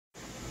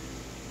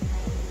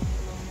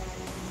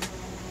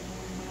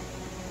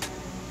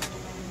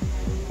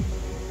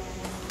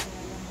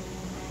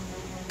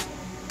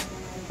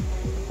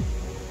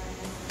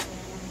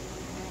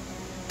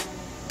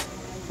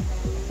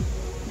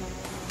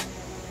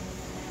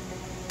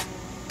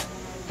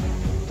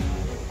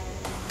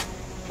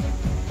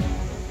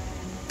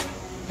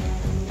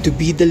to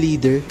be the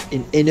leader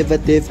in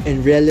innovative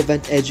and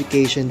relevant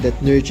education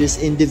that nurtures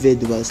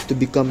individuals to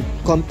become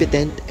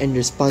competent and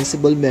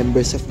responsible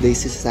members of the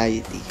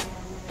society.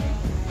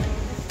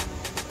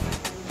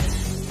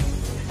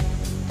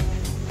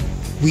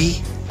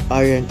 We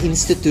are an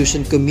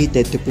institution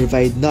committed to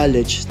provide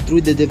knowledge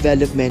through the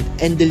development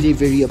and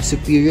delivery of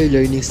superior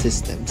learning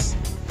systems.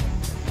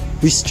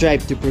 We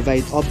strive to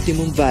provide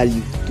optimum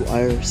value to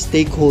our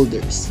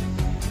stakeholders,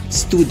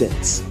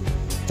 students,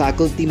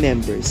 faculty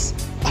members,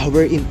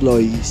 our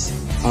employees,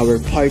 our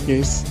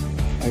partners,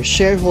 our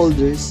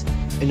shareholders,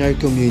 and our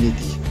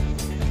community.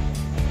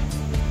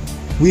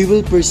 We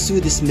will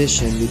pursue this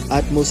mission with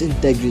utmost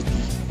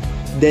integrity,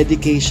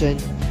 dedication,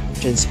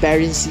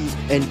 transparency,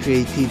 and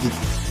creativity.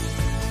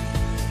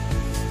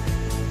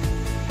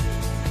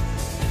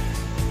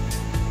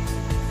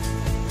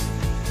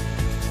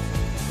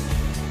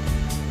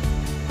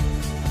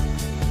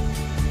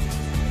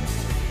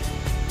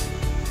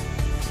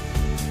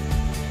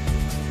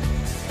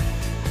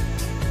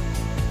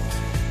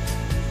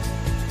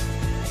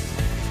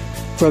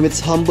 From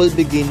its humble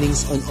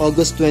beginnings on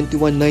August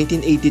 21,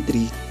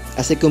 1983,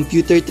 as a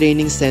computer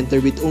training center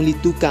with only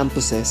 2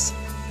 campuses,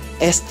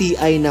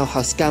 STI now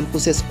has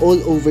campuses all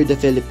over the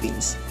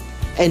Philippines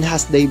and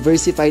has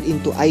diversified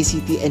into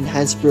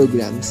ICT-enhanced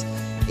programs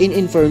in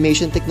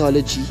information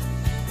technology,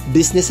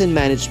 business and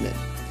management,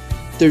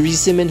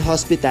 tourism and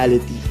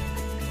hospitality,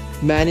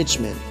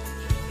 management,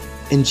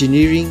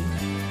 engineering,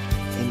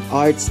 and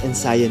arts and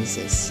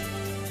sciences.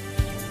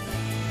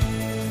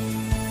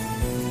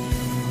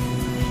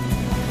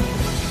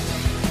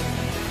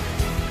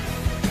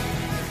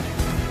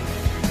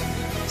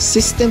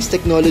 Systems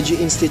Technology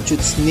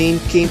Institute's name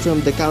came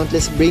from the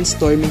countless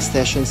brainstorming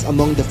sessions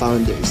among the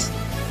founders,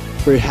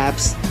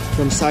 perhaps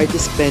from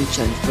Sartis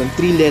Penchant from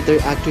 3-letter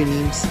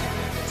acronyms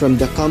from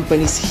the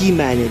companies he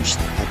managed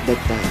at that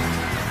time.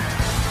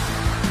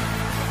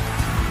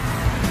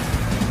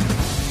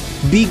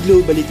 Be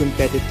globally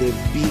competitive,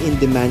 be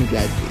in-demand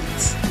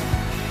graduates.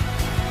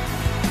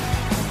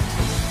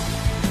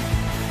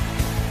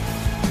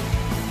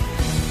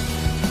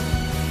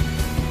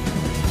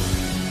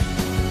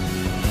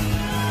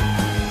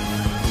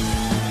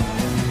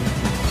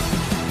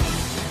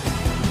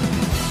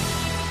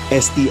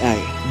 STI,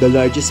 the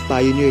largest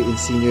pioneer in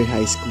senior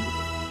high school.